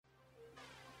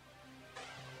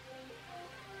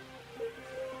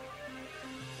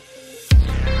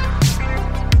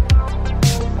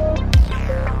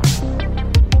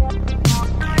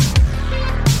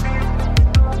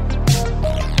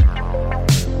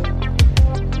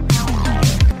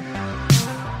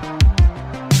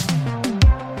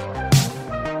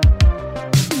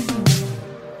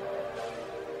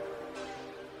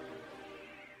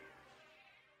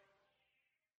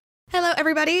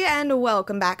everybody, and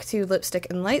welcome back to Lipstick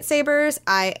and Lightsabers.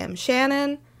 I am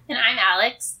Shannon. And I'm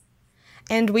Alex.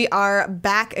 And we are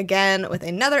back again with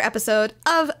another episode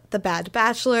of The Bad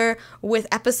Bachelor, with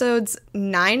episodes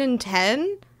 9 and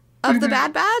 10 of The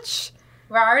Bad Batch.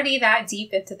 We're already that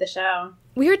deep into the show.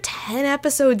 We're 10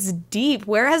 episodes deep.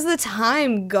 Where has the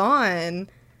time gone?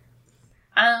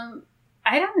 I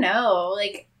don't know.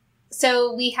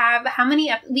 So we have how many?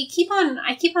 I keep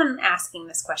on asking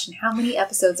this question. How many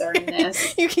episodes are in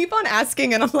this? You keep on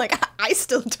asking, and I'm like, I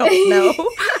still don't know.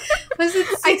 Was it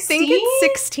 16? I think it's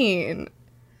 16.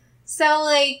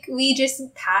 So, we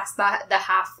just passed the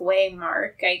halfway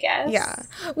mark, I guess. Yeah.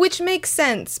 Which makes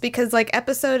sense, because,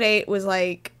 episode 8 was,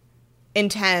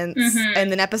 intense,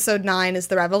 and then episode 9 is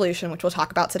the revolution, which we'll talk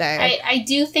about today. I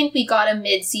do think we got a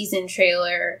mid-season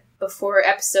trailer before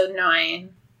episode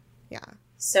 9. Yeah.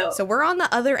 So we're on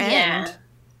the other end. Yeah.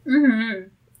 Mm-hmm.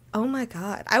 Oh my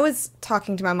god. I was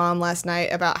talking to my mom last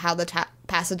night about how the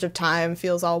passage of time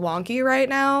feels all wonky right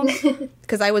now.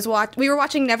 Because we were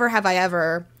watching Never Have I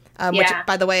Ever, which,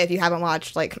 by the way, if you haven't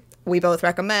watched, we both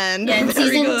recommend. Yeah, and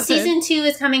season 2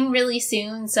 is coming really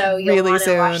soon, so you'll want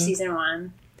to watch season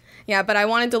 1. Yeah, but I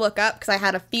wanted to look up because I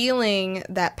had a feeling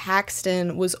that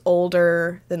Paxton was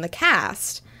older than the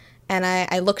cast. And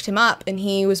I looked him up, and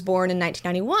he was born in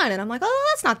 1991. And I'm like,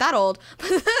 oh, that's not that old. But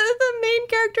the main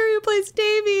character who plays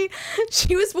Davy,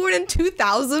 she was born in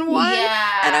 2001.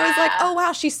 Yeah. And I was like, oh,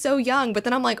 wow, she's so young. But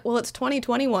then I'm like, well, it's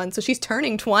 2021, so she's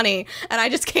turning 20. And I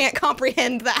just can't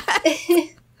comprehend that.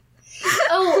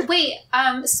 Oh, wait.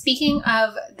 Speaking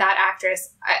of that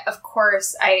actress, of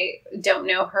course, I don't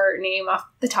know her name off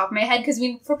the top of my head because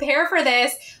we prepare for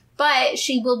this. But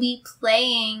she will be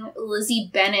playing Lizzie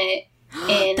Bennett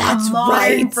in a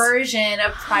modern version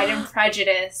of Pride and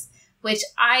Prejudice, which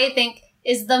I think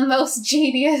is the most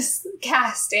genius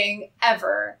casting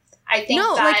ever. I think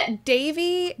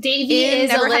Davy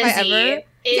is a Lizzie.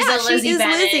 She is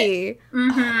Bennett. Lizzie.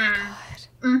 Mm-hmm. Oh, God.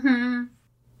 Mm-hmm.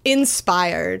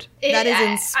 Inspired. That is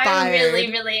inspired. I'm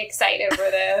really, really excited for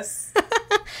this.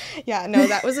 Yeah, no,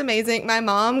 that was amazing. My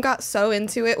mom got so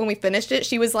into it when we finished it.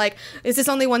 She was like, is this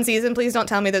only one season? Please don't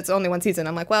tell me that it's only one season.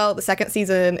 I'm like, well, the second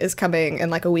season is coming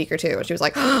in a week or two. And she was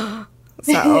like, so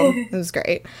it was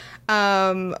great.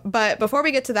 But before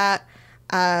we get to that,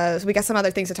 so we got some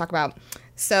other things to talk about.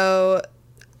 So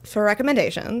for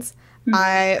recommendations,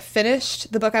 I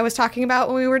finished the book I was talking about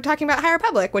when we were talking about High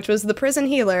Republic, which was The Prison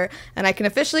Healer, and I can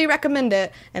officially recommend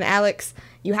it. And Alex,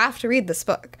 you have to read this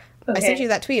book. Okay. I sent you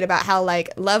that tweet about how,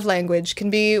 love language can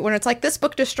be when it's this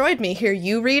book destroyed me. Here,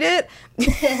 you read it.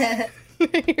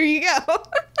 Here you go.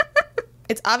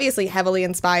 It's obviously heavily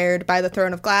inspired by The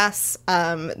Throne of Glass.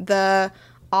 The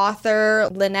author,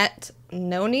 Lynette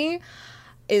Noni,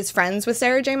 is friends with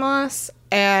Sarah J. Maas,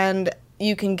 and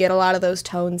you can get a lot of those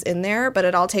tones in there, but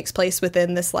it all takes place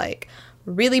within this,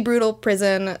 really brutal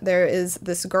prison. There is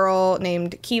this girl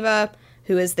named Kiva,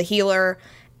 who is the healer,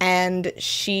 and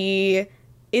she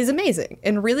is amazing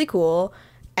and really cool.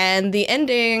 And the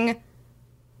ending,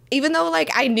 even though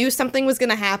I knew something was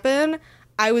gonna happen,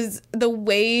 the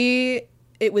way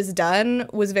it was done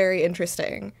was very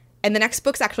interesting. And the next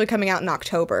book's actually coming out in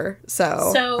October,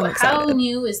 so I'm how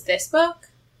new is this book?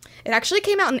 It actually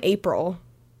came out in April.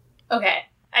 Okay.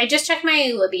 I just checked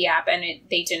my Libby app and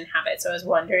they didn't have it, so I was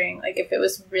wondering if it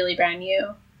was really brand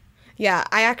new. Yeah,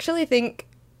 I actually think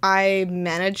I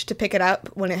managed to pick it up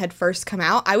when it had first come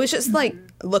out. I was just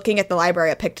looking at the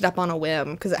library. I picked it up on a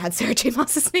whim because it had Sarah J.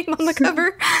 Maas's name on the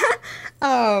cover.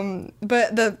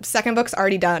 But the second book's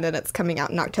already done and it's coming out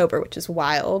in October, which is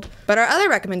wild. But our other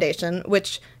recommendation,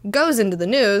 which goes into the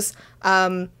news,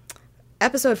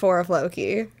 episode 4 of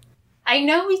Loki. I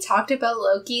know we talked about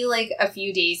Loki a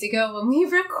few days ago when we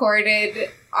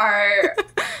recorded our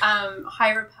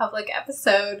High Republic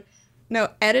episode. No,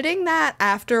 editing that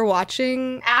after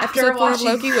watching episode 4 of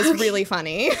Loki was really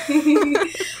funny.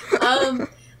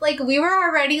 We were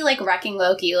already wrecking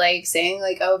Loki, saying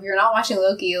oh, if you're not watching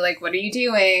Loki, what are you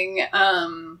doing?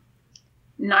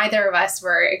 Neither of us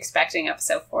were expecting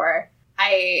episode 4.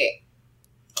 I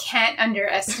can't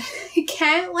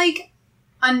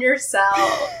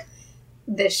undersell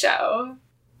this show.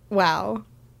 Wow.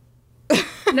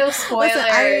 No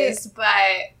spoilers, but...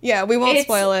 Yeah, we won't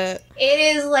spoil it. It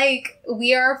is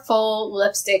we are full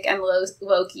lipstick and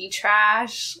Loki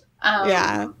trash.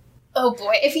 Yeah. Oh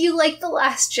boy, if you like The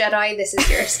Last Jedi, this is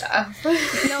your stuff.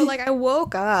 No, I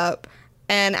woke up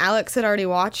and Alex had already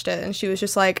watched it and she was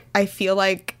just I feel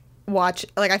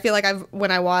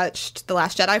when I watched The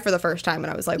Last Jedi for the first time,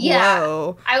 and I was like,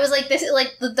 whoa. I was this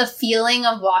the feeling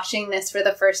of watching this for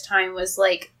the first time was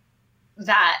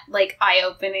that like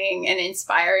eye-opening and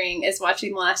inspiring as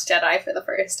watching Last Jedi for the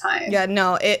first time. Yeah,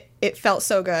 no, it felt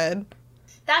so good.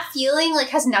 That feeling like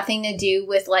has nothing to do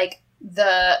with like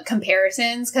the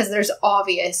comparisons, because there's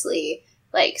obviously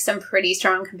like some pretty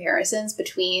strong comparisons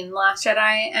between Last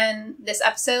Jedi and this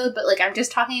episode, but like I'm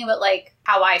just talking about like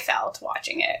how I felt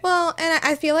watching it. Well, and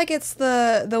I feel like it's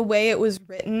the way it was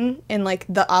written and like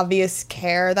the obvious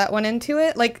care that went into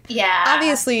it. Like, yeah,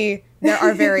 obviously there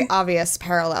are very obvious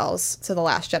parallels to The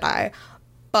Last Jedi,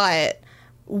 but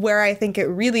where I think it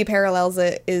really parallels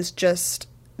it is just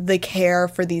the care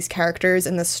for these characters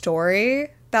in the story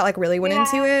that like really went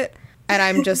into it. And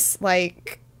I'm just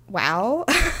like, wow.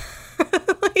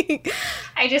 Like,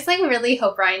 I just like really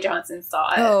hope Rian Johnson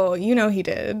saw it. Oh, you know he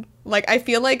did. Like, I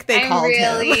feel like they called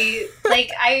him.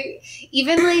 Like, I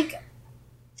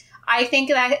think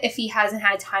that if he hasn't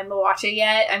had time to watch it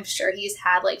yet, I'm sure he's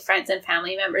had like friends and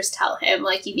family members tell him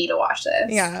like, you need to watch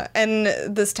this. Yeah,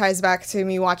 and this ties back to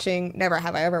me watching Never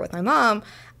Have I Ever with my mom.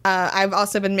 I've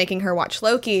also been making her watch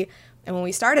Loki. And when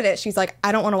we started it, she's like,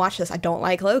 I don't want to watch this. I don't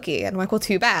like Loki. And I'm like, well,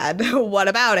 too bad. What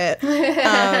about it?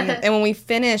 And when we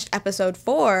finished episode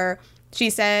 4,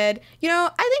 she said, you know,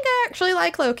 I think I actually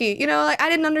like Loki. You know, like I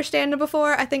didn't understand him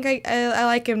before. I think I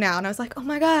like him now. And I was like, oh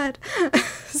my God.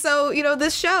 So, you know,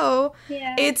 this show,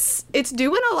 it's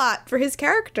doing a lot for his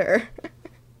character.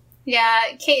 Yeah,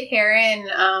 Kate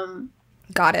Herron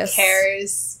Goddess.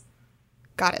 cares.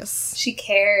 Goddess. She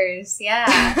cares,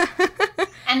 yeah.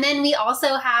 And then we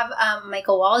also have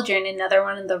Michael Waldron, another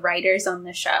one of the writers on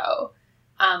the show.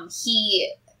 He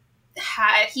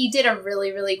did a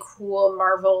really, really cool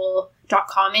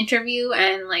Marvel.com interview,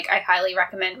 and like I highly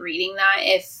recommend reading that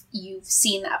if you've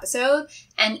seen the episode.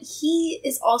 And he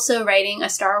is also writing a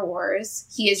Star Wars.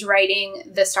 He is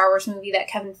writing the Star Wars movie that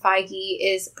Kevin Feige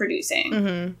is producing.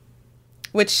 Mm-hmm.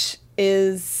 Which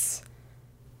is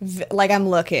like, I'm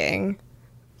looking.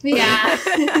 Yeah.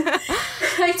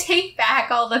 I take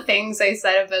back all the things I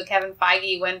said about Kevin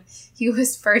Feige when he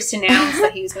was first announced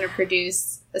that he was going to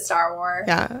produce the Star Wars.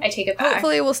 Yeah. I take it back.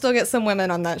 Hopefully we'll still get some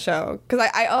women on that show. Because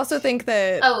I also think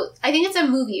that... Oh, I think it's a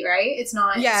movie, right? It's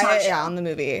not... Yeah, on the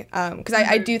movie. Because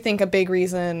I do think a big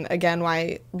reason, again,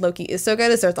 why Loki is so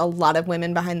good is there's a lot of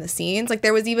women behind the scenes. Like,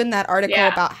 there was even that article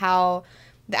about how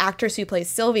the actress who plays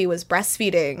Sylvie was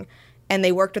breastfeeding, and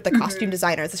they worked with the costume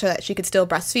designers so that she could still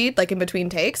breastfeed, like, in between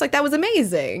takes. Like, that was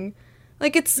amazing.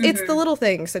 Like, it's the little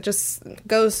things that just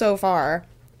go so far.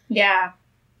 Yeah.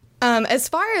 As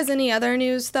far as any other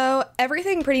news, though,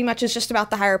 everything pretty much is just about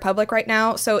the High Republic right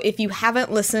now. So if you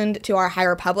haven't listened to our High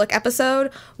Republic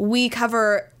episode, we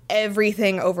cover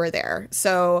everything over there.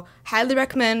 So highly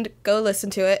recommend go listen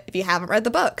to it if you haven't read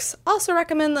the books. Also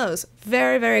recommend those.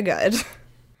 Very, very good.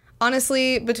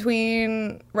 Honestly,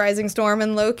 between Rising Storm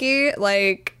and Loki,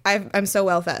 like, I'm so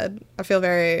well fed. I feel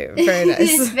very, very nice.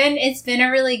 It's been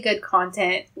a really good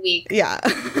content week. Yeah.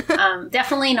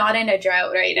 Definitely not in a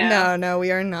drought right now. No,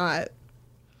 we are not.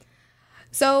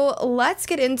 So let's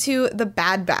get into the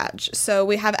Bad Batch. So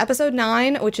we have episode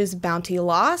 9, which is Bounty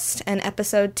Lost, and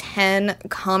episode 10,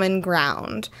 Common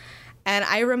Ground. And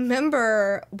I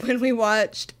remember when we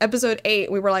watched episode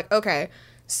 8, we were like, okay,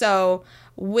 so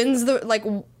when's the, like,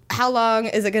 how long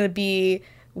is it going to be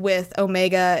with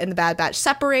Omega and the Bad Batch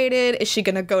separated? Is she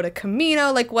going to go to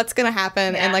Kamino? Like, what's going to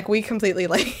happen? Yeah. And, like, we completely,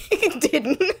 like,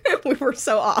 didn't. We were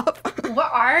so off. Well,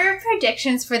 our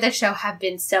predictions for the show have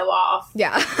been so off.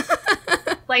 Yeah.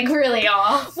 Like, really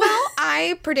off. Well,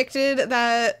 I predicted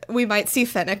that we might see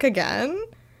Fennec again.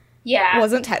 Yeah.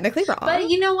 Wasn't technically wrong.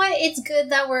 But you know what? It's good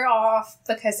that we're off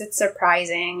because it's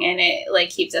surprising and it,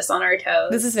 like, keeps us on our toes.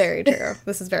 This is very true.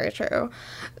 This is very true.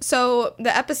 So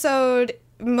the episode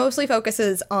mostly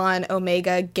focuses on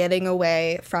Omega getting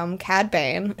away from Cad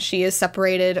Bane. She is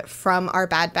separated from our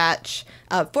Bad Batch.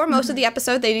 For most of the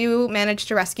episode, they do manage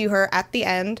to rescue her at the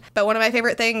end. But one of my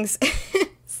favorite things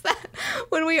is that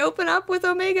when we open up with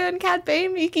Omega and Cad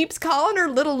Bane, he keeps calling her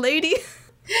little lady.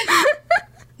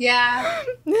 Yeah.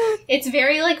 It's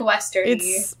very, like, Western-y.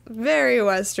 It's very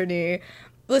Western-y.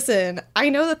 Listen, I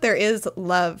know that there is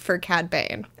love for Cad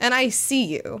Bane, and I see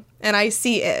you, and I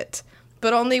see it,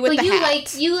 but only with the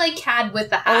hat. You like Cad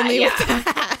with the hat. Only with the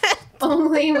hat.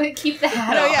 Only with keep the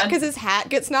hat on. No, yeah, because his hat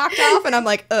gets knocked off, and I'm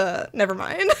like, never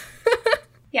mind.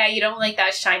 Yeah, you don't like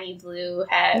that shiny blue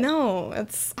head. No,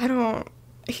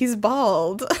 he's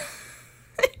bald.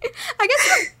 I guess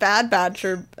the Bad Batch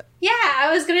are... Yeah,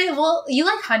 I was gonna... Well, you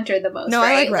like Hunter the most, No,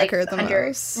 right? I like Wrecker the Hunter.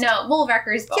 most. No, well,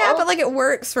 Wrecker's bald. Yeah, but, like, it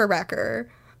works for Wrecker.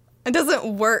 It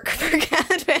doesn't work for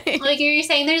Cad Bane. Like, you're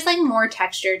saying there's, like, more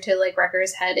texture to, like,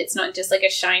 Wrecker's head. It's not just, like, a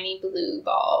shiny blue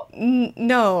ball.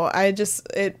 No,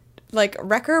 like,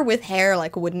 Wrecker with hair,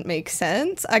 like, wouldn't make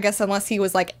sense, I guess, unless he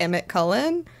was, like, Emmett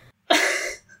Cullen.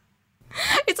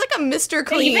 It's like a Mr.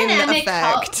 Clean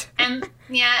effect.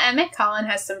 Emmett Cullen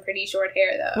has some pretty short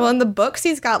hair, though. Well, in the books,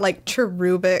 he's got, like,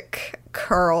 cherubic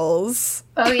curls.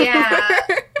 Oh, yeah.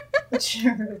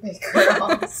 Cherubic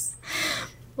curls.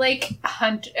 Like,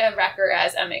 Wrecker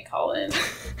as Emmett Cullen.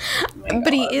 Oh,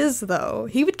 but he is, though.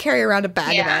 He would carry around a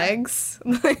bag of eggs.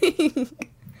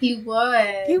 He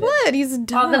would. He would. He's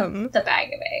dumb. The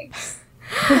bag of eggs.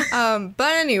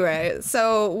 But anyway,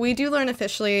 so we do learn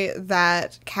officially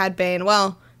that Cad Bane,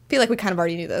 well, I feel like we kind of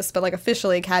already knew this, but like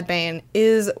officially Cad Bane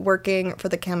is working for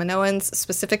the Kaminoans,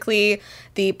 specifically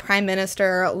the Prime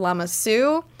Minister Lama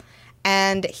Su,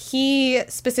 and he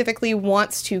specifically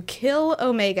wants to kill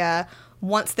Omega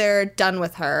once they're done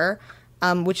with her,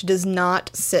 which does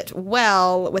not sit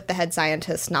well with the head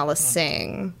scientist Nala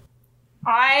Singh.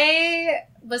 I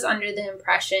was under the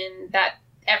impression that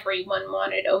everyone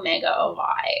wanted Omega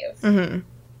alive. Mm-hmm.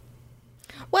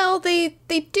 Well, they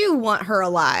do want her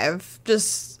alive,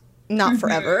 just not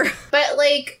forever. But,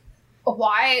 like,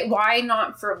 why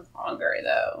not for longer,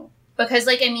 though? Because,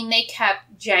 like, I mean, they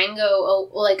kept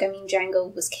Django,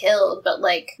 Django was killed, but,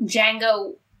 like,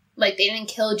 Django, like, they didn't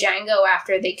kill Django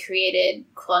after they created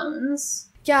clones.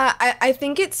 Yeah, I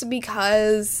think it's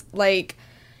because, like,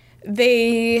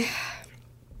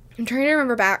 I'm trying to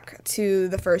remember back to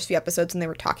the first few episodes when they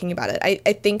were talking about it.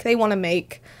 I think they want to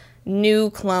make new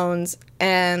clones,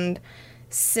 and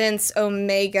since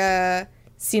Omega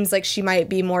seems like she might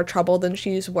be more trouble than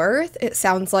she's worth, it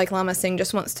sounds like Lama Singh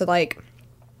just wants to, like,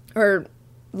 or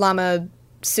Lama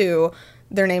Su,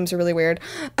 their names are really weird,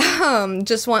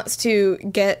 just wants to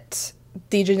get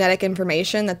the genetic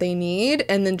information that they need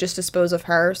and then just dispose of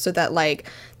her so that, like,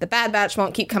 the Bad Batch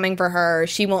won't keep coming for her.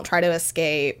 She won't try to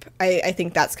escape. I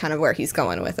think that's kind of where he's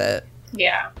going with it.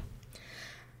 Yeah.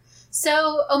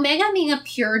 So, Omega being a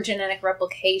pure genetic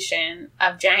replication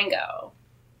of Django,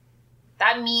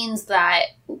 that means that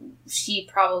she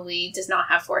probably does not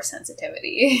have Force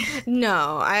sensitivity.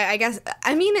 No, I guess,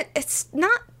 I mean, it's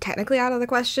not technically out of the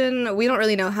question. We don't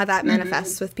really know how that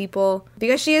manifests with people,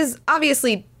 because she is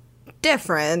obviously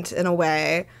different in a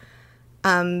way,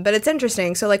 but it's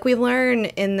interesting. So, like, we learn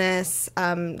in this,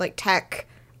 like, Tech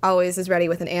always is ready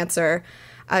with an answer.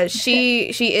 She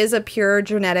is a pure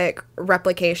genetic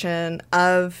replication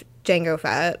of Jango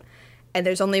Fett, and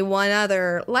there's only one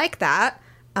other like that,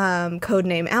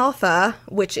 codename Alpha,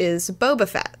 which is Boba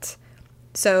Fett.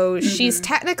 So she's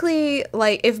technically,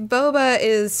 like, if Boba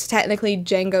is technically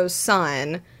Jango's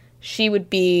son, she would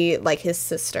be, like, his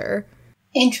sister.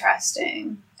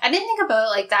 Interesting. I didn't think about it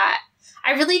like that.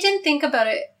 I really didn't think about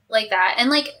it like that. And,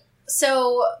 like,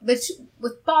 so with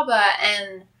Boba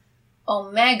and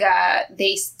Omega,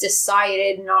 they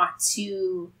decided not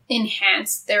to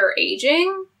enhance their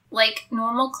aging like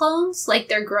normal clones. Like,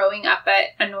 they're growing up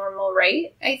at a normal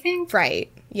rate, I think. Right,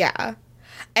 yeah.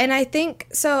 And I think,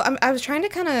 so I was trying to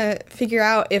kind of figure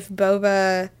out if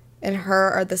Boba and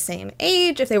her are the same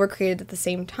age, if they were created at the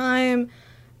same time.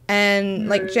 And,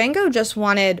 like, Jango just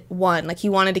wanted one. Like, he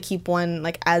wanted to keep one,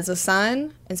 like, as a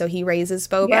son. And so he raises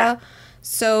Boba. Yeah.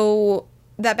 So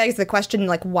that begs the question,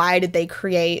 like, why did they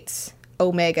create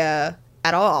Omega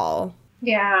at all?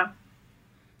 Yeah.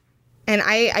 And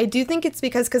I do think it's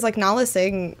because, like, Nala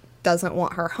Singh doesn't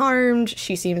want her harmed.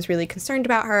 She seems really concerned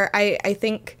about her. I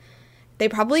think they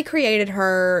probably created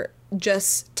her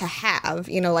just to have,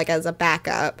 you know, like, as a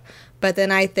backup. But then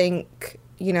I think,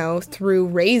 you know, through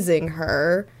raising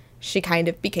her, she kind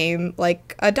of became,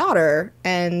 like, a daughter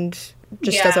and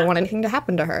just doesn't want anything to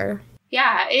happen to her.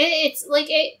 Yeah, it's, like,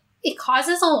 it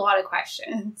causes a lot of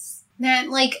questions.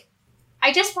 Then, like,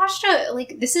 I just watched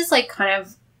this is, like, kind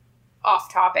of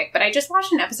off topic, but I just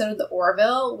watched an episode of The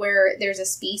Orville where there's a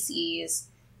species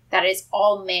that is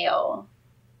all male,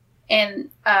 and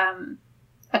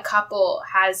a couple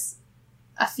has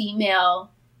a female,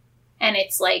 and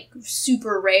it's, like,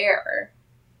 super rare.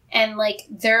 And, like,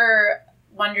 they're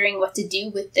wondering what to do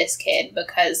with this kid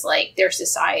because, like, their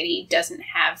society doesn't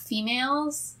have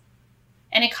females.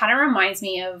 And it kind of reminds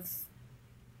me of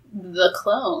the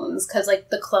clones, because,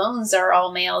 like, the clones are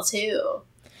all male, too.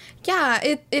 Yeah,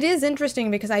 it is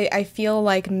interesting because I feel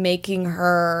like making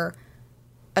her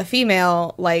a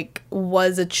female, like,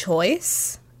 was a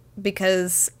choice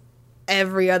because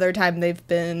every other time they've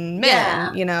been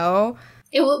men, you know?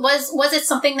 It was it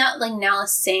something that, like, Nala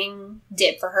Singh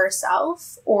did for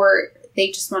herself, or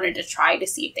they just wanted to try to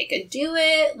see if they could do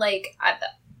it? Like,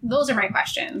 those are my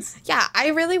questions. Yeah, I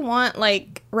really want,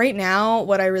 like, right now,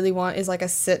 what I really want is, like, a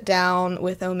sit down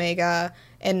with Omega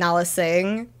in Nala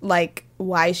Singh, like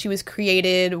why she was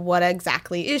created, what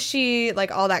exactly is she,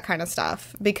 like all that kind of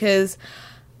stuff. Because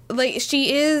like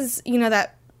she is, you know,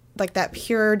 that like that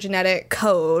pure genetic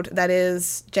code that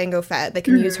is Jango Fett. They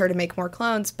can use her to make more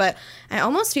clones, but I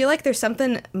almost feel like there's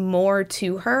something more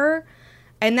to her,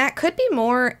 and that could be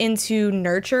more into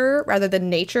nurture rather than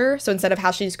nature. So instead of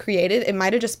how she's created, it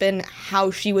might have just been how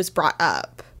she was brought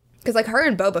up. Because like her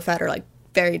and Boba Fett are like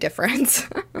very different.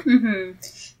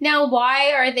 Now,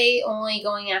 why are they only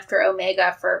going after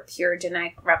Omega for pure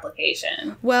genetic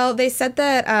replication? Well, they said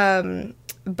that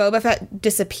Boba Fett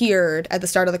disappeared at the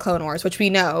start of the Clone Wars, which we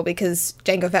know because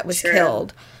Jango Fett was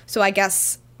killed. So I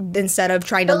guess instead of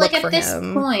trying to look for him... But like at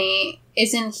this point,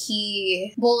 isn't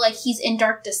he... Well, like he's in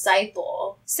Dark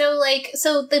Disciple. So like,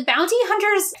 so the bounty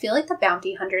hunters... I feel like the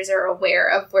bounty hunters are aware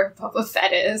of where Boba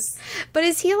Fett is. But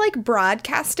is he like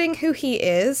broadcasting who he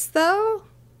is, though?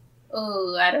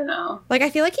 Oh, I don't know. Like, I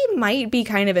feel like he might be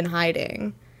kind of in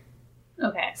hiding.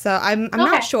 Okay. So I'm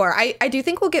not sure. I do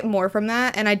think we'll get more from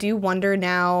that, and I do wonder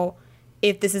now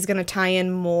if this is going to tie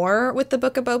in more with the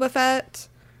Book of Boba Fett.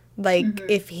 Like,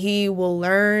 if he will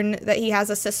learn that he has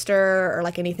a sister or,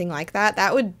 like, anything like that.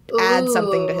 That would add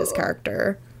something to his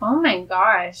character. Oh, my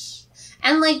gosh.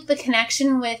 And, like, the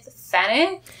connection with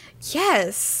Fennec?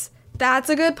 Yes. That's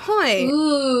a good point.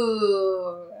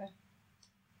 Ooh.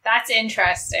 That's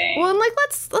interesting. Well, and like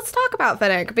let's talk about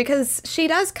Fennec, because she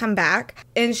does come back,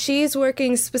 and she's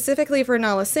working specifically for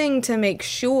Nala Singh to make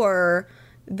sure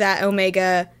that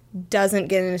Omega doesn't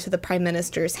get into the Prime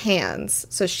Minister's hands.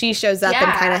 So she shows up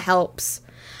and kind of helps.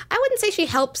 I wouldn't say she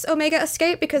helps Omega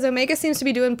escape, because Omega seems to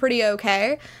be doing pretty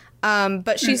okay.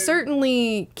 But she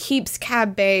certainly keeps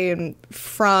Cad Bane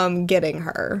from getting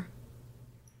her.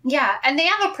 Yeah, and they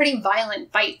have a pretty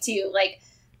violent fight too. Like,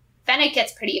 Fennec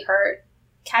gets pretty hurt.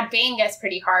 Cad Bane gets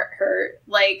pretty hurt.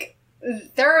 Like,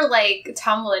 they're, like,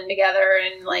 tumbling together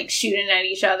and, like, shooting at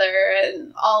each other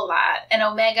and all that. And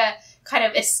Omega kind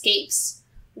of escapes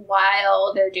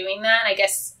while they're doing that. I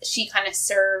guess she kind of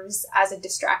serves as a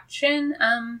distraction,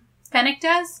 Fennec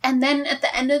does. And then at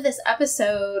the end of this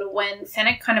episode, when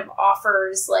Fennec kind of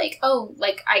offers, like, oh,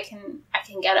 like, I can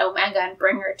get Omega and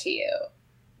bring her to you.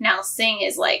 Now Singh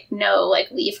is like, no,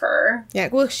 like, leave her. Yeah,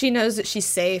 well, she knows that she's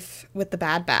safe with the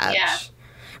Bad Batch. Yeah.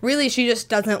 Really, she just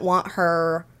doesn't want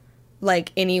her,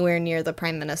 like, anywhere near the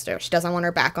Prime Minister. She doesn't want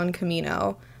her back on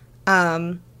Kamino.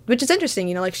 Which is interesting,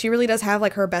 you know, like, she really does have,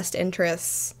 like, her best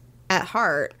interests at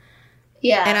heart.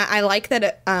 Yeah. And I like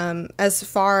that, as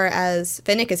far as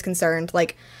Fennec is concerned,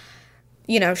 like,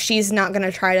 you know, she's not going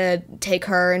to try to take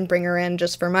her and bring her in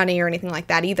just for money or anything like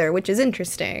that either, which is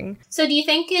interesting. So do you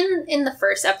think in the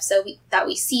first episode that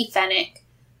we see Fennec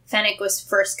was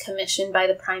first commissioned by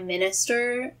the Prime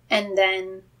Minister, and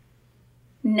then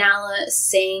Nala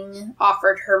Singh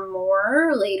offered her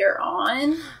more later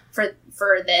on for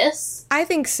this? I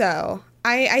think so.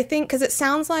 I think, because it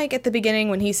sounds like at the beginning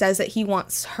when he says that he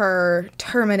wants her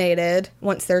terminated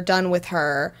once they're done with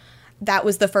her, that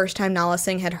was the first time Nala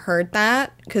Singh had heard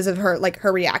that, because of her, like,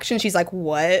 her reaction. She's like,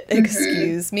 what?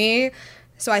 Excuse me?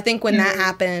 So I think when that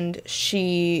happened,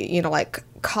 she, you know, like,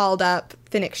 called up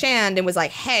Fennec Shand and was like,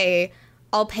 hey,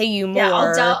 I'll pay you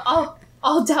more. Yeah,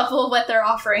 I'll double what they're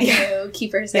offering you.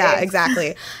 Keep her safe. Yeah,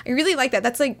 exactly. I really like that.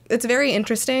 That's, like, it's very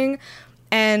interesting.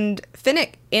 And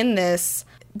Fennec in this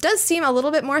does seem a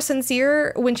little bit more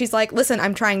sincere when she's like, listen,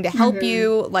 I'm trying to help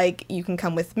you. Like, you can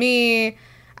come with me.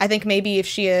 I think maybe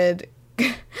if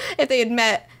they had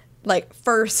met, like,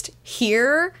 first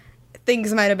here,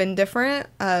 things might have been different.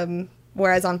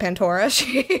 Whereas on Pantora,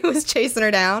 she was chasing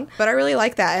her down. But I really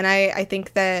like that. And I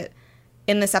think that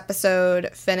in this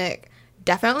episode, Fennec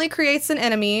definitely creates an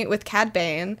enemy with Cad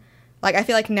Bane. Like, I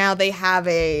feel like now they have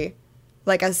a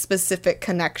specific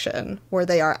connection where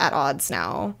they are at odds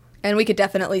now. And we could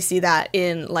definitely see that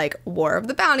in, like, War of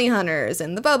the Bounty Hunters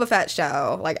and the Boba Fett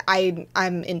show. Like,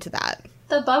 I'm into that.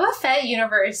 The Boba Fett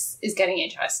universe is getting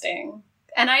interesting.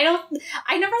 And I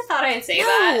never thought I'd say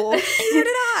that. Neither did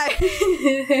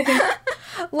I.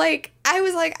 Like, I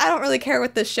was like, I don't really care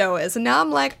what this show is. And now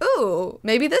I'm like, ooh,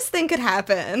 maybe this thing could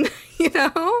happen. You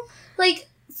know? Like,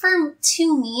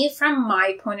 to me, from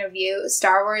my point of view,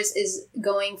 Star Wars is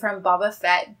going from Boba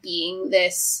Fett being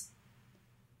this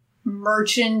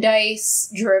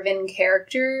merchandise-driven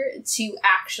character to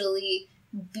actually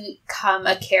become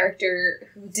a character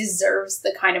who deserves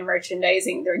the kind of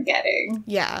merchandising they're getting.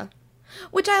 Yeah.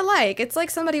 Which I like. It's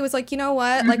like somebody was like, you know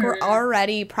what? Like, we're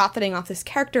already profiting off this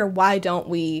character. Why don't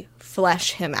we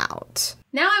flesh him out?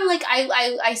 Now I'm like,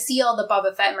 I see all the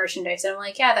Boba Fett merchandise, and I'm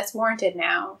like, yeah, that's warranted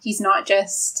now. He's not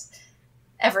just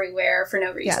everywhere for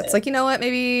no reason. Yeah, it's like, you know what,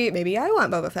 maybe I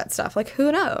want Boba Fett stuff. Like,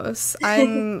 who knows?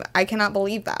 I cannot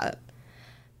believe that.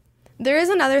 There is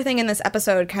another thing in this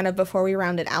episode kind of before we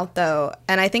round it out, though,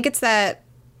 and I think it's that,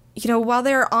 you know, while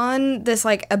they're on this,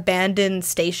 like, abandoned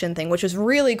station thing, which was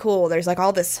really cool, there's, like,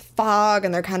 all this fog,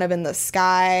 and they're kind of in the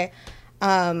sky,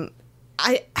 was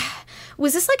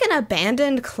this, like, an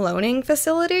abandoned cloning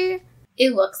facility?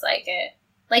 It looks like it.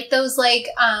 Like, those, like,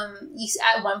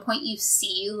 at one point you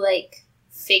see, like,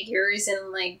 figures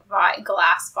in, like,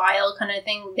 glass vial kind of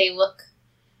thing. They look,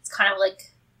 it's kind of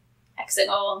like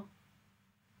hexagonal,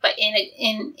 but in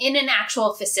an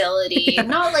actual facility. Yeah.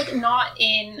 Not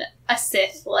in a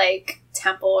Sith, like,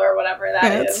 temple or whatever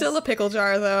that is. It's still a pickle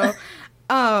jar, though.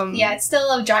 Yeah, it's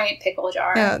still a giant pickle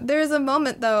jar. Yeah, there's a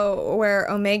moment, though, where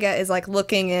Omega is, like,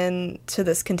 looking into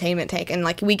this containment tank, and,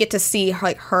 like, we get to see,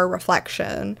 like, her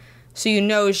reflection. So you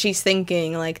know she's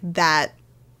thinking, like, that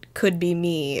could be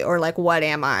me, or, like, what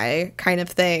am I kind of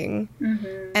thing.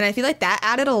 Mm-hmm. And I feel like that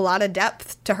added a lot of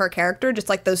depth to her character, just,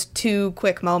 like, those 2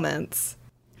 quick moments.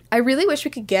 I really wish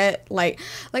we could get, like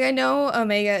I know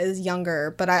Omega is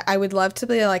younger, but I would love to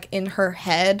be, like, in her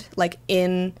head, like,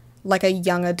 in, like, a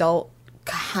young adult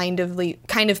kind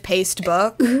of paced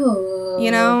book. Ooh.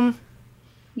 You know?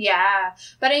 Yeah.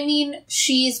 But, I mean,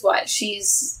 she's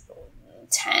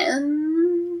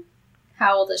 10?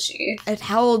 How old is she? And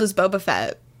how old is Boba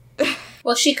Fett?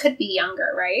 Well, she could be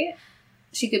younger, right?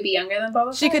 She could be younger than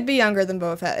Boba Fett? She could be younger than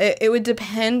Boba Fett. It would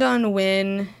depend on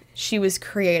when she was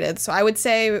created. So I would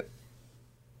say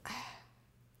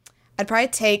I'd probably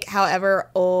take however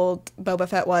old Boba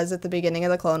Fett was at the beginning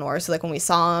of the Clone Wars. So, like, when we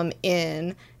saw him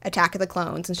in Attack of the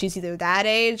Clones, and she's either that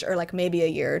age or, like, maybe a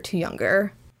year or 2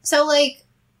 younger. So, like,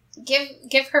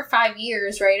 give her 5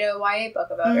 years, write a YA book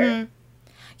about her.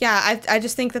 Yeah, I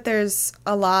just think that there's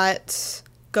a lot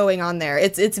going on there.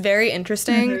 It's very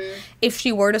interesting. Mm-hmm. If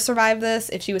she were to survive this,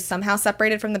 if she was somehow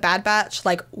separated from the Bad Batch,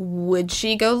 like, would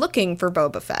she go looking for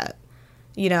Boba Fett?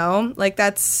 You know? Like,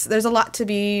 there's a lot to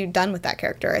be done with that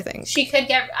character, I think. She could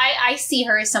get... I see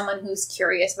her as someone who's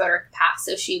curious about her past,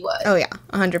 so she would. Oh, yeah.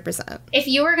 100%. If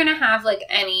you were going to have, like,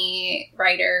 any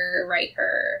writer write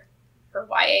her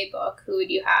YA book, who would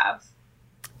you have?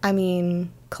 I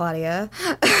mean, Claudia.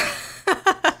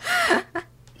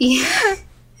 Yeah.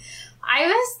 I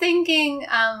was thinking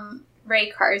Rae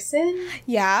Carson.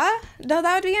 Yeah? No,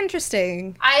 that would be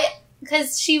interesting.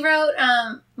 Because she wrote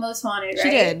Most Wanted, right? She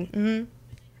did. Mm-hmm.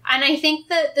 And I think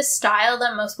that the style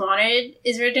that Most Wanted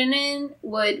is written in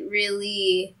would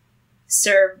really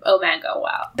serve Omega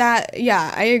well.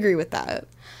 Yeah, I agree with that.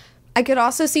 I could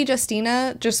also see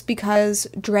Justina just because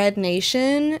Dread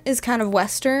Nation is kind of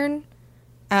Western.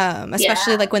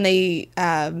 Especially, like, when they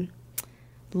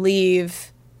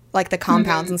leave, like, the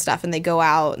compounds and stuff, and they go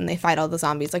out and they fight all the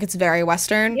zombies. Like, it's very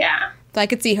Western. Yeah. So I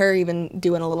could see her even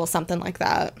doing a little something like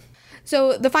that.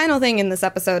 So the final thing in this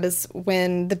episode is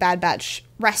when the Bad Batch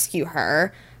rescue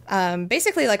her.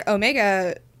 Basically, like,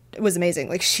 Omega was amazing.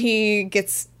 Like, she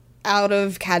gets out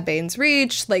of Cad Bane's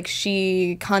reach. Like,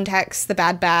 she contacts the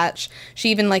Bad Batch. She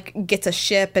even, like, gets a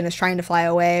ship and is trying to fly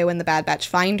away when the Bad Batch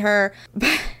find her.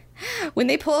 But when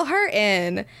they pull her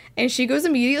in, and she goes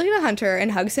immediately to Hunter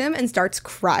and hugs him and starts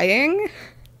crying.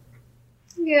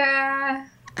 Yeah.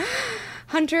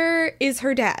 Hunter is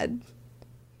her dad.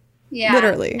 Yeah.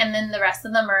 Literally. And then the rest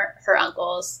of them are her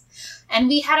uncles. And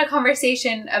we had a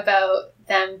conversation about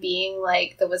them being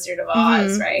like the Wizard of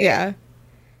Oz, right? Yeah.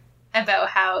 About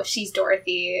how she's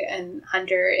Dorothy and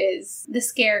Hunter is the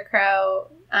Scarecrow,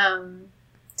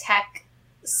 Tech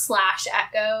 /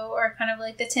 Echo, or kind of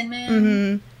like the Tin Man.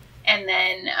 Mm-hmm. And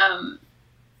then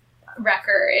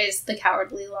Wrecker is the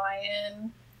Cowardly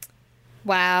Lion.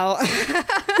 Wow.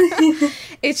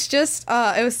 It's just,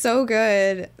 it was so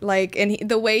good. Like, and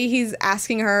the way he's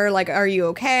asking her, like, are you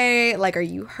okay? Like, are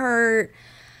you hurt?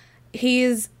 He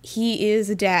is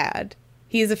a dad.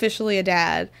 He is officially a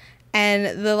dad.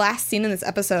 And the last scene in this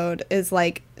episode is,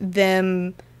 like,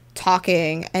 them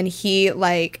talking, and he,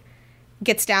 like,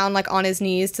 gets down, like, on his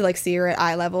knees to, like, see her at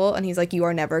eye level, and he's like, you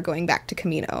are never going back to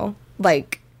Kamino.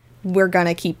 Like, we're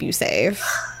gonna keep you safe.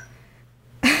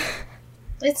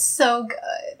 It's so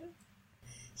good.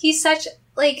 He's such,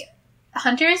 like,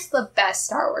 Hunter is the best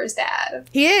Star Wars dad.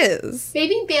 He is.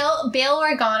 Maybe Bail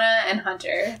Organa and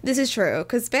Hunter. This is true,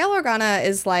 because Bail Organa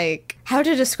is, like, how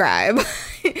to describe?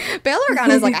 Bail Organa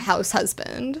is like a house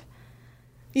husband.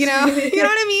 You know? You know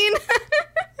what I mean?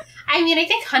 I mean, I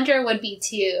think Hunter would be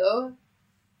too,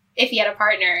 if he had a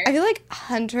partner. I feel like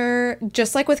Hunter,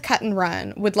 just like with Cut and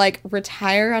Run, would, like,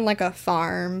 retire on, like, a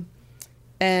farm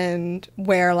and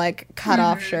wear, like,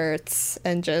 cut-off shirts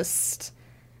and just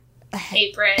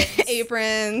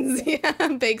Aprons. Yeah,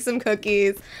 bake some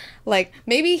cookies. Like,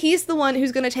 maybe he's the one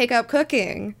who's going to take up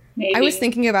cooking. Maybe. I was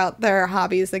thinking about their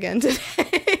hobbies again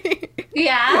today.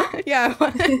 Yeah? Yeah.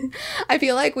 I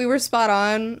feel like we were spot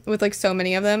on with, like, so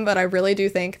many of them, but I really do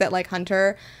think that, like,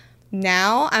 Hunter,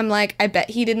 now I'm like, I bet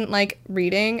he didn't like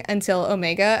reading until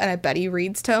Omega, and I bet he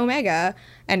reads to Omega.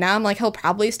 And now I'm like, he'll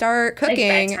probably start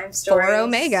cooking bedtime for stories.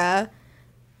 Omega.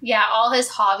 Yeah, all his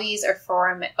hobbies are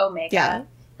for Omega. Yeah.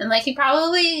 And, like, he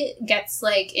probably gets,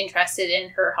 like, interested in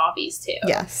her hobbies, too.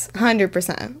 Yes,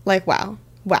 100%. Like, wow.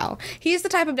 Wow. He's the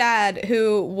type of dad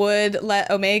who would let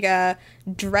Omega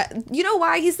dress. You know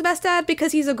why he's the best dad?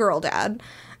 Because he's a girl dad.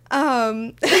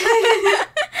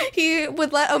 He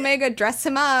would let Omega dress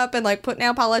him up and, like, put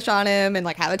nail polish on him and,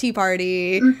 like, have a tea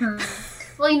party.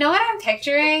 Mm-hmm. Well, you know what I'm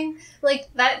picturing? Like,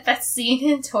 that scene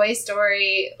in Toy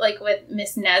Story, like, with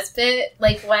Miss Nesbit,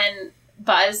 like, when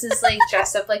Buzz is, like,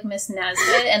 dressed up like Miss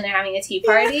Nesbit and they're having a tea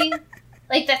party. Yeah.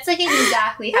 Like, that's, like,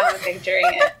 exactly how I'm picturing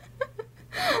it.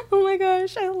 Oh my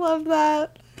gosh, I love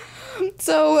that.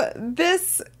 So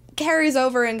this carries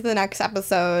over into the next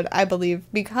episode, I believe,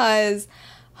 because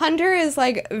Hunter is,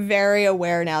 like, very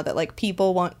aware now that, like,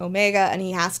 people want Omega and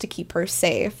he has to keep her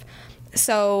safe.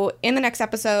 So in the next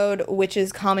episode, which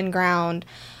is Common Ground,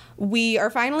 we are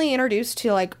finally introduced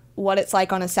to, like, what it's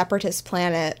like on a separatist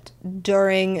planet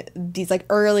during these, like,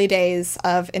 early days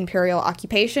of Imperial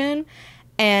occupation.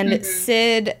 And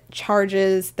Sid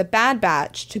charges the Bad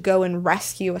Batch to go and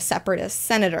rescue a separatist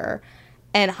senator.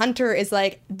 And Hunter is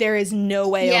like, there is no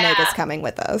way Omega's coming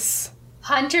with us.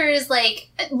 Hunter is like,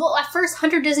 well, at first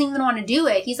Hunter doesn't even want to do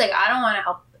it. He's like, I don't want to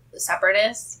help the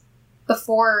separatists.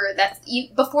 Before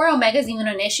Omega's even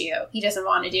an issue, he doesn't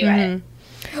want to do it.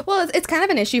 Well, it's kind of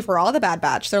an issue for all the Bad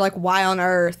Batch. They're like, why on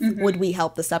earth would we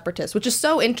help the separatists? Which is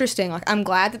so interesting. Like, I'm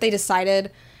glad that they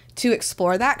decided to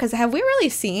explore that, because have we really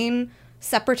seen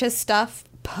separatist stuff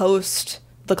post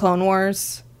the Clone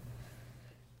Wars?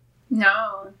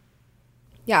 No.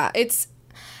 Yeah,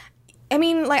 I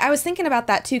mean, like, I was thinking about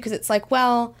that too, because it's like,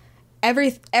 well,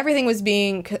 everything was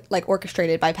being, like,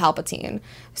 orchestrated by Palpatine.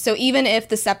 So even if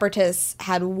the separatists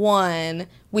had won,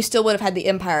 we still would have had the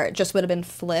Empire. It just would have been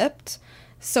flipped.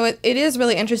 So it is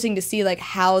really interesting to see, like,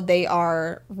 how they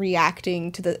are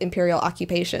reacting to the Imperial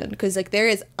occupation, because, like, there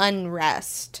is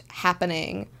unrest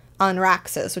happening on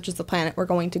Raxus, which is the planet we're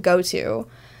going to go to,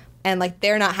 and, like,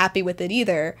 they're not happy with it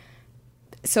either.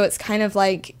 So it's kind of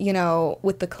like, you know,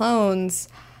 with the clones,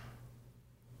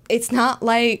 it's not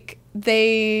like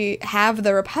they have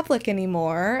the Republic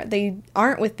anymore. They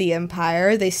aren't with the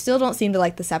Empire. They still don't seem to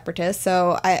like the Separatists.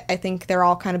 So I think they're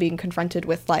all kind of being confronted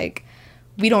with, like,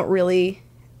 we don't really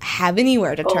have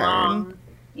anywhere to turn.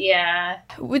 Yeah.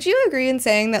 Would you agree in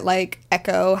saying that, like,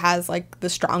 Echo has, like, the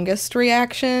strongest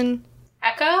reaction?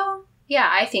 Echo? Yeah,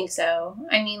 I think so.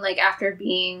 I mean, like, after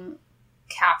being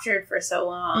captured for so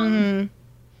long,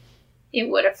 it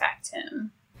would affect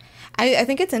him. I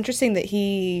think it's interesting that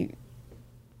he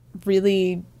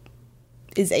really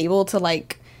is able to,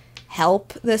 like,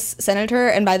 help this senator,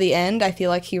 and by the end, I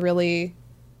feel like he really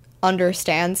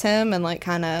understands him and, like,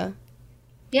 kind of...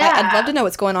 Yeah. I'd love to know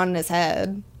what's going on in his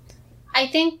head. I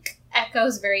think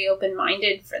Echo's very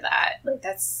open-minded for that. Like,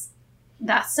 that's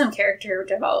some character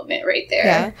development right there.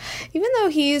 Yeah. Even though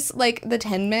he's, like, the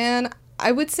Tin Man,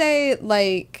 I would say,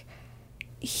 like,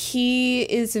 he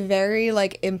is very,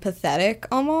 like, empathetic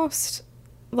almost.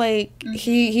 Like,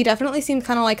 he definitely seems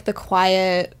kind of like the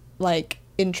quiet, like,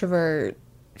 introvert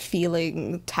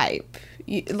feeling type.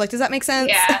 Like, does that make sense?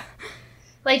 Yeah.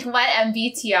 Like, what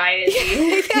MBTI is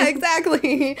he? Yeah,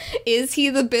 exactly. Is he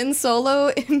the Ben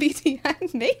Solo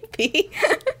MBTI? Maybe.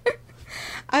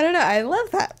 I don't know. I love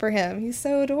that for him. He's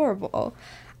so adorable.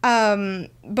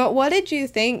 But what did you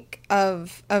think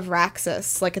of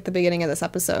Raxus, like, at the beginning of this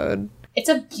episode? It's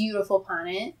a beautiful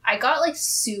planet. I got, like,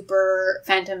 super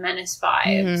Phantom Menace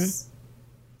vibes.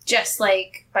 Just,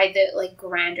 like, by the, like,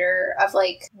 grandeur of,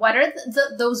 like, what are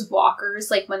those walkers,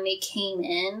 like, when they came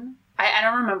in? I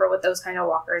don't remember what those kind of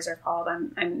walkers are called.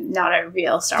 I'm not a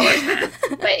real Star Wars fan.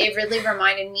 But it really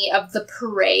reminded me of the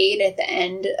parade at the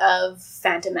end of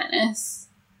Phantom Menace.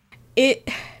 It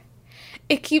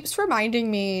keeps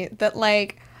reminding me that,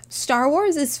 like, Star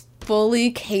Wars is fully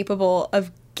capable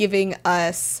of giving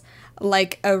us,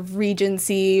 like, a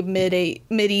Regency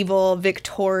medieval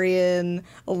Victorian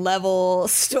level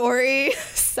story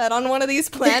set on one of these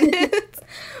planets.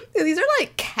 These are,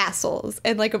 like, castles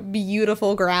and, like,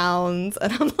 beautiful grounds,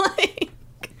 and I'm like,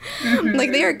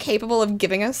 like, they are capable of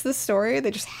giving us this story.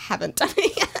 They just haven't done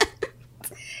it yet.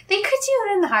 They could do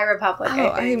it in the High Republic. Oh,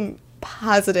 I'm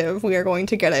positive we are going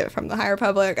to get it from the High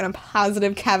Republic, and I'm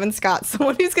positive Cavan Scott's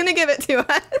someone who's going to give it to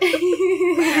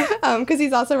us. Because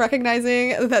he's also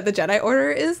recognizing that the Jedi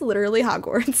Order is literally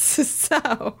Hogwarts.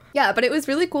 So, yeah, but it was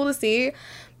really cool to see.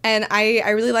 And I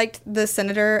really liked the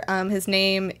senator. His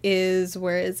name is,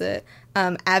 where is it?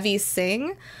 Avi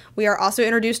Singh. We are also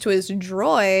introduced to his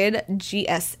droid,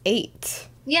 GS8.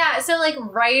 Yeah, so, like,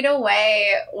 right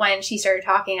away when she started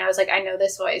talking, I was like, I know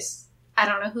this voice. I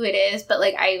don't know who it is, but,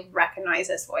 like, I recognize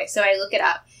this voice. So I look it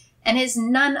up. And it's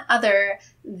none other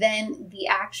than the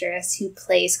actress who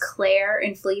plays Claire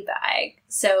in Fleabag.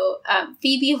 So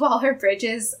Phoebe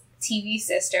Waller-Bridge's TV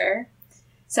sister.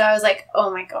 So I was like,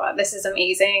 oh my god, this is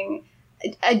amazing.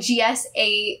 A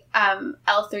GS8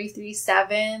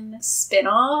 L337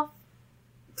 spinoff?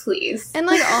 Please. And,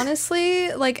 like,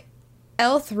 honestly, like,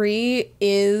 L3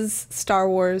 is Star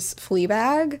Wars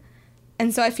Fleabag.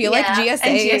 And so I feel like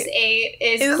GS8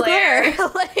 is Claire.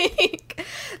 Like,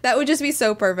 that would just be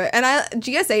so perfect. And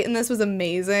GS8 in this was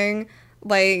amazing.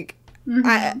 Like,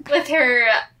 with her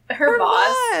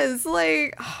boss.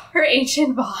 Like, her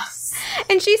ancient boss.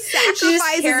 And she sacrifices she's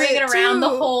carrying it around too. the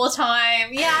whole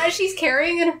time. Yeah, she's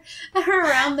carrying it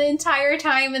around the entire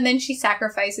time, and then she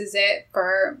sacrifices it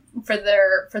for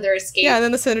their escape. Yeah, and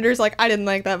then the senator's like, I didn't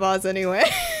like that vase anyway.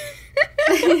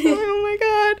 Oh my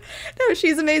god. No,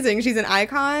 she's amazing. She's an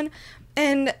icon.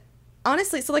 And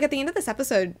honestly, so, like, at the end of this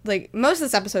episode, like, most of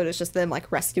this episode is just them,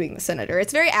 like, rescuing the senator.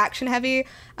 It's very action heavy.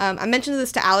 I mentioned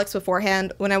this to Alex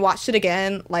beforehand. When I watched it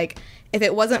again, like, if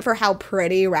it wasn't for how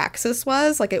pretty Raxus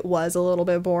was, like, it was a little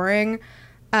bit boring.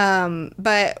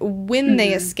 But when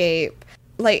they escape,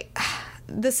 like,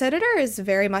 the senator is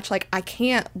very much like, I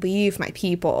can't leave my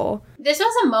people. This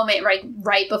was a moment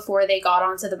right before they got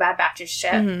onto the Bad Batch's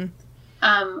ship,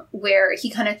 where he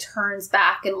kind of turns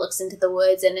back and looks into the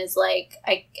woods and is like,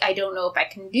 I don't know if I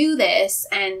can do this.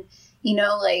 And, you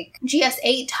know, like,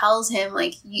 GS8 tells him,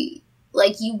 like, you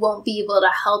won't be able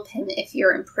to help him if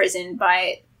you're imprisoned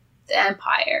by the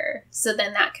Empire. So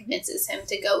then that convinces him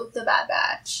to go with the Bad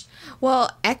Batch.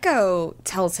 Well, Echo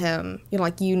tells him, you know,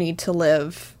 like, you need to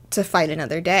live to fight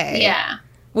another day. Yeah.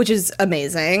 Which is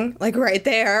amazing. Like, right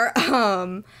there.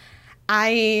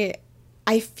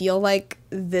 I feel like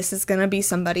this is gonna be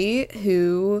somebody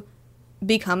who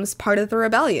becomes part of the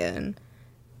rebellion.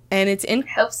 And it's I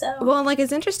hope so. Well, like,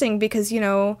 it's interesting because, you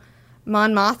know,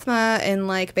 Mon Mothma and,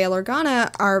 like, Bail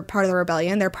Organa are part of the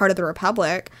rebellion. They're part of the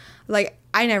Republic. Like,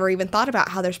 I never even thought about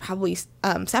how there's probably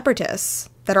separatists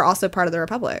that are also part of the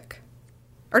Republic.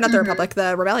 Or not the Republic,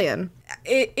 the rebellion.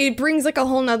 It brings, like, a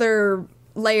whole nother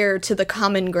layer to the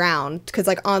common ground, because,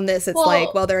 like, on this it's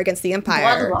like, well, they're against the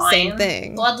Empire. Same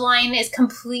thing. Bloodline is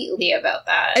completely about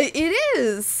that. It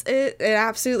is. It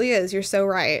absolutely is. You're so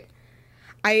right.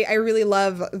 I really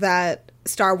love that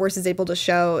Star Wars is able to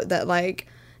show that, like,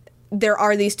 there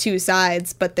are these two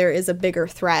sides, but there is a bigger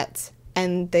threat,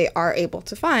 and they are able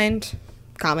to find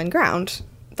common ground.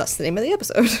 That's the name of the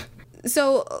episode.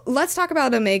 So let's talk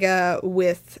about Omega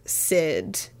with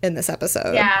Sid in this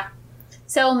episode. Yeah.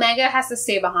 So Omega has to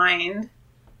stay behind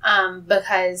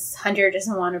because Hunter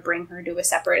doesn't want to bring her to a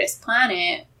separatist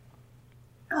planet.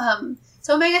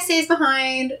 So Omega stays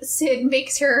behind. Sid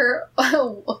makes her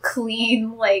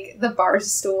clean, like, the bar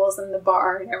stools and the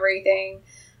bar and everything.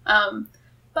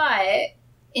 But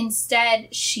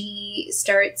instead, she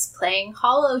starts playing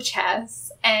holo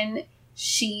chess, and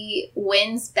she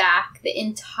wins back the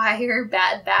entire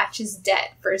Bad Batch's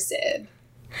debt for Sid.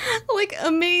 Like,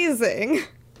 amazing.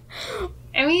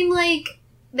 I mean, like,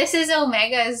 this is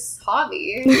Omega's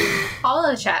hobby.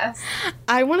 Holo chess.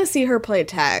 I want to see her play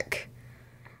Tech.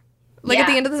 Like, at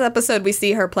the end of this episode, we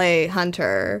see her play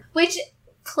Hunter. Which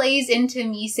plays into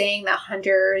me saying that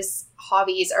Hunter's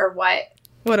hobbies are what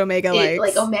Omega likes.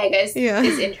 Like, Omega is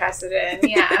interested in.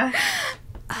 Yeah.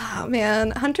 Oh,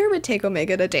 man. Hunter would take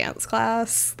Omega to dance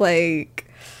class. Like,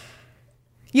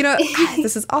 you know,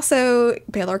 this is also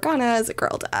Bail Organa as a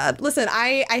girl dad. Listen,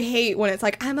 I hate when it's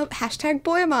like, I'm a hashtag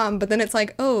boy mom, but then it's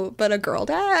like, oh, but a girl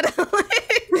dad?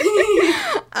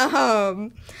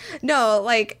 No,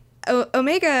 like,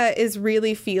 Omega is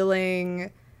really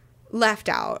feeling left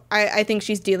out. I think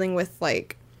she's dealing with,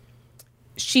 like,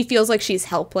 she feels like she's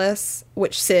helpless,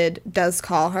 which Sid does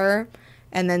call her.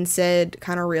 And then Sid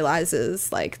kind of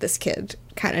realizes, like, this kid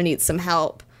kind of needs some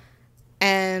help.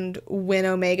 And when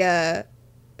Omega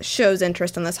shows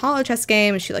interest in this holo chess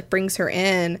game and she, like, brings her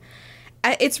in,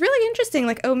 it's really interesting.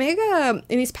 Like, Omega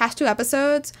in these past two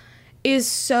episodes is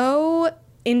so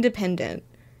independent.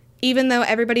 Even though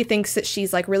everybody thinks that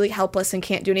she's, like, really helpless and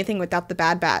can't do anything without the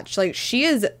Bad Batch. Like, she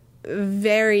is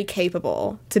very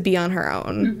capable to be on her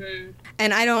own.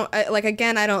 And I don't I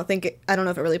don't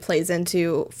know if it really plays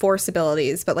into Force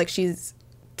abilities, but like she's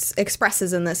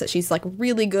expresses in this that she's like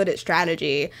really good at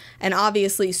strategy, and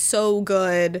obviously so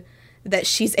good that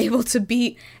she's able to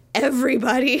beat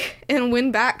everybody and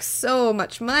win back so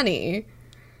much money.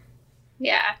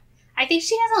 Yeah. I think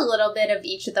she has a little bit of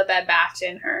each of the Bad Batch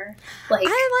in her. Like,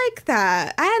 I like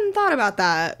that. I hadn't thought about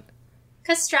that.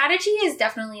 Because strategy is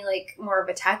definitely, like, more of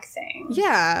a tech thing.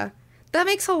 Yeah. That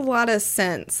makes a lot of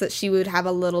sense that she would have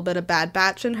a little bit of Bad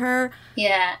Batch in her.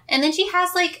 Yeah. And then she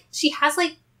has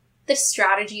the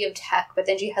strategy of tech, but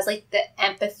then she has, like, the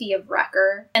empathy of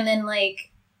Wrecker. And then, like,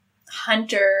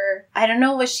 Hunter, I don't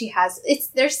know what she has.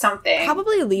 There's something.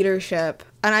 Probably leadership.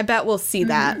 And I bet we'll see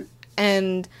that.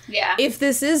 And yeah. If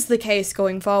this is the case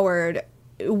going forward,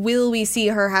 will we see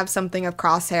her have something of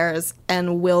Crosshairs,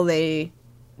 and will they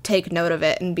take note of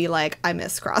it and be like, I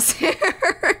miss Crosshair?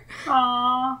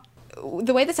 Aww.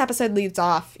 The way this episode leads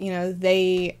off, you know,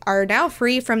 they are now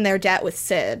free from their debt with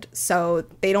Sid, so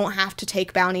they don't have to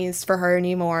take bounties for her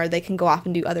anymore. They can go off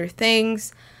and do other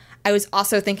things. I was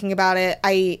also thinking about it.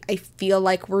 I feel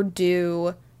like we're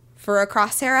due for a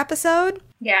Crosshair episode.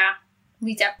 Yeah.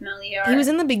 We definitely are. He was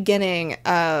in the beginning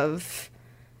of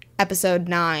episode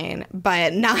 9,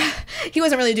 but he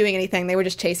wasn't really doing anything. They were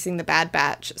just chasing the Bad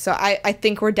Batch. So I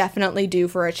think we're definitely due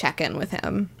for a check-in with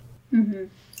him. Mm-hmm.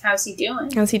 How's he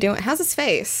doing? How's his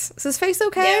face? Is his face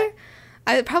okay?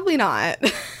 Yeah. Probably not.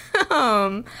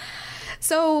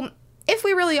 So if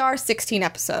we really are 16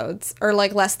 episodes, or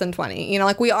like less than 20, you know,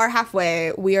 like we are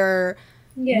halfway, we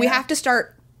have to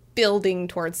start building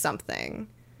towards something.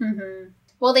 Mm-hmm.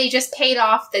 Well, they just paid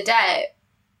off the debt,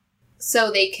 so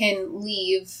they can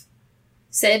leave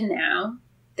Sid now.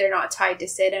 They're not tied to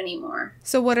Sid anymore.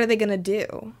 So what are they gonna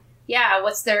do? Yeah,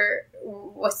 what's their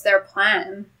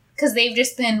plan? Because they've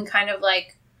just been kind of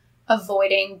like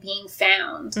avoiding being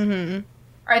found. Mm-hmm.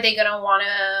 Are they gonna want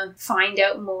to find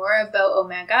out more about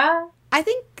Omega? I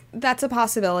think that's a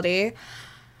possibility.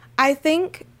 I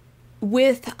think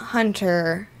with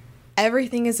Hunter,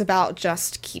 everything is about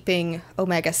just keeping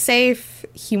Omega safe.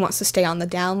 He wants to stay on the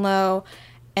down low.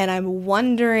 And I'm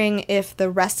wondering if the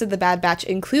rest of the Bad Batch,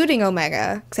 including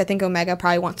Omega, because I think Omega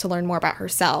probably wants to learn more about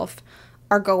herself,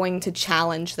 are going to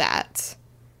challenge that.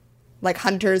 Like,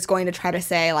 Hunter's going to try to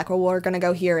say, like, well, we're going to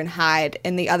go here and hide.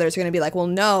 And the others are going to be like, well,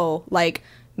 no, like,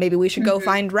 maybe we should go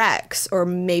find Rex. Or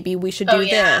maybe we should do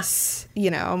this,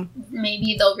 you know.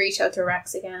 Maybe they'll reach out to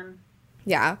Rex again.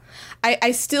 Yeah.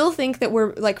 I still think that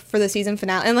we're, like, for the season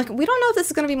finale, and, like, we don't know if this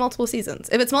is going to be multiple seasons.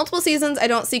 If it's multiple seasons, I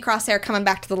don't see Crosshair coming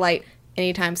back to the light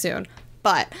anytime soon.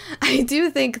 But I do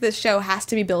think this show has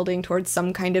to be building towards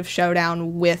some kind of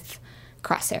showdown with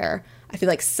Crosshair. I feel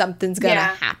like something's going to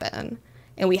happen.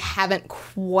 And we haven't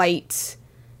quite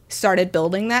started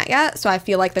building that yet. So I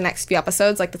feel like the next few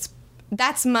episodes, like,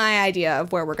 that's my idea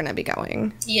of where we're going to be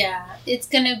going. Yeah. It's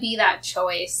going to be that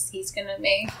choice he's going to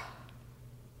make.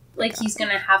 Like, he's going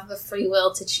to have the free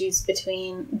will to choose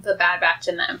between the Bad Batch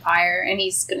and the Empire, and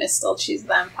he's going to still choose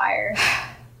the Empire.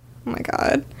 Oh my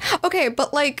god. Okay,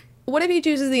 but, like, what if he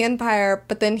chooses the Empire,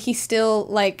 but then he still,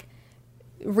 like,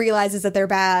 realizes that they're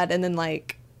bad, and then,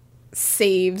 like,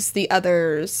 saves the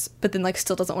others, but then, like,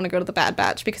 still doesn't want to go to the Bad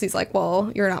Batch because he's like,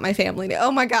 well, you're not my family.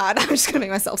 Oh my god, I'm just gonna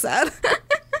make myself sad.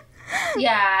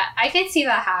 Yeah, I could see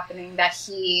that happening, that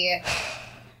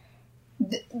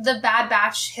the Bad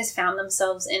Batch has found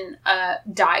themselves in a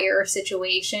dire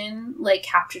situation, like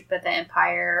captured by the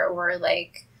Empire, or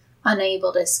like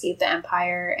unable to escape the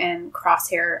Empire, and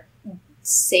Crosshair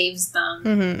saves them.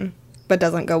 Mm-hmm. But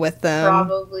doesn't go with them.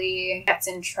 Probably gets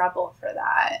in trouble for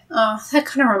that. Oh, that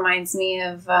kind of reminds me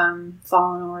of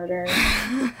Fallen Order.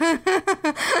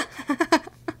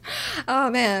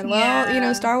 Oh man, well, you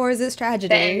know, Star Wars is tragedy.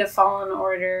 The end of Fallen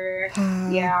Order.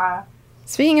 Yeah.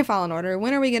 Speaking of Fallen Order,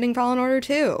 when are we getting Fallen Order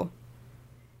 2?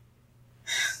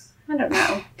 I don't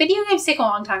know. Video games take a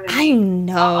long time to make. I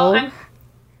know.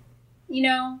 You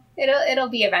know, it'll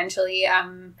be eventually.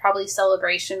 Probably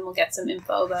Celebration will get some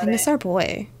info about it. I miss our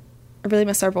boy. I really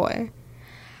miss our boy.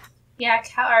 Yeah,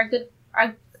 Cal, our good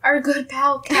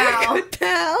pal, Cal. Our good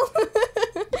pal.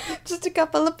 Just a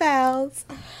couple of pals.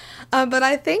 But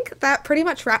I think that pretty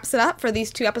much wraps it up for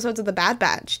these 2 episodes of The Bad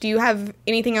Batch. Do you have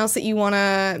anything else that you want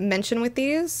to mention with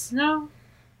these? No.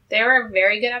 They were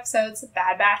very good episodes.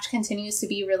 Bad Batch continues to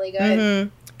be really good. Mm-hmm.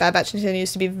 Bad Batch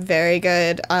continues to be very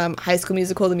good. High School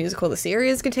Musical, the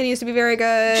series continues to be very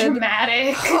good.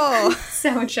 Dramatic. Oh.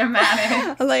 So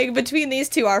dramatic. Like, between these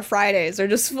 2, our Fridays are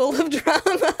just full of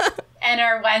drama. And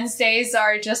our Wednesdays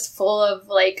are just full of,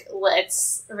 like,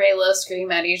 let's Reylo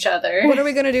scream at each other. What are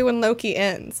we going to do when Loki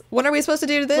ends? What are we supposed to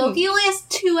do then? Loki only has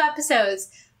 2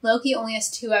 episodes. Loki only has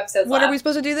 2 episodes What left. are we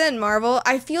supposed to do then, Marvel?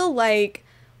 I feel like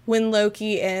when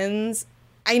Loki ends,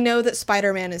 I know that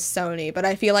Spider-Man is Sony, but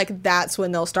I feel like that's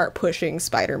when they'll start pushing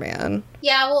Spider-Man.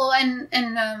 Yeah, well,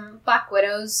 and Black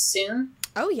Widow's soon.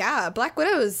 Oh yeah, Black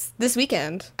Widow's this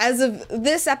weekend. As of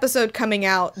this episode coming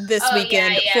out this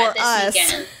weekend for this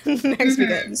us weekend. next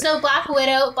weekend. So Black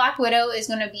Widow is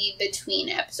going to be between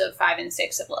episode 5 and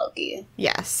 6 of Loki.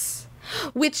 Yes.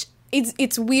 Which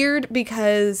it's weird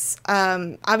because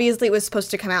obviously it was supposed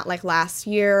to come out like last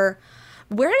year.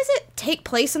 Where does it take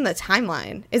place in the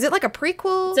timeline? Is it like a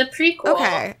prequel? It's a prequel.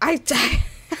 Okay. I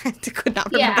could not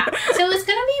remember. Yeah. So it's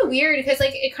going to be weird because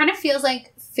like it kind of feels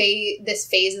like this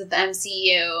phase of the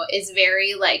MCU is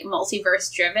very like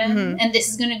multiverse driven, and this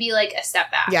is going to be like a step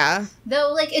back. Yeah.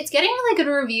 Though like it's getting really good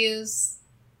reviews.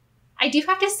 I do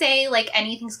have to say like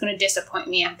anything's going to disappoint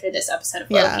me after this episode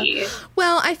of Loki.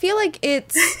 Well, I feel like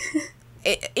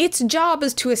its job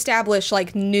is to establish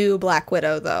like new Black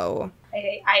Widow though.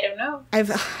 I don't know. I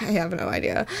have no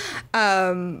idea.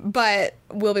 But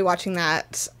we'll be watching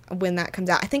that when that comes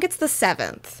out. I think it's the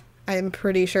 7th. I'm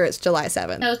pretty sure it's July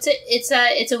 7th. No,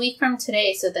 it's a week from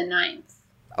today, so the 9th.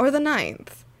 Or the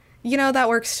 9th. You know, that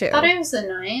works too. I thought it was the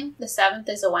 9th. The 7th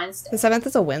is a Wednesday. The 7th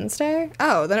is a Wednesday?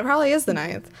 Oh, then it probably is the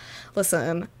 9th.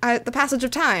 Listen, the passage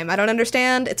of time. I don't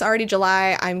understand. It's already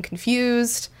July. I'm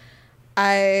confused.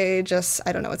 I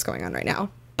don't know what's going on right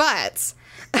now. But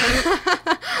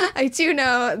I do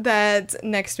know that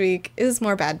next week is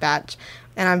more Bad Batch.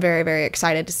 And I'm very, very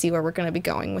excited to see where we're going to be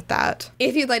going with that.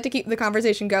 If you'd like to keep the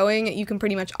conversation going, you can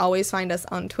pretty much always find us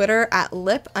on Twitter at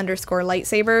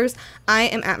 @lip_lightsabers. I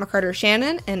am at McCarter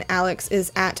Shannon, and Alex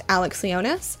is at Alex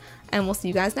Leonis. And we'll see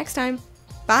you guys next time.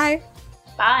 Bye.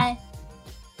 Bye.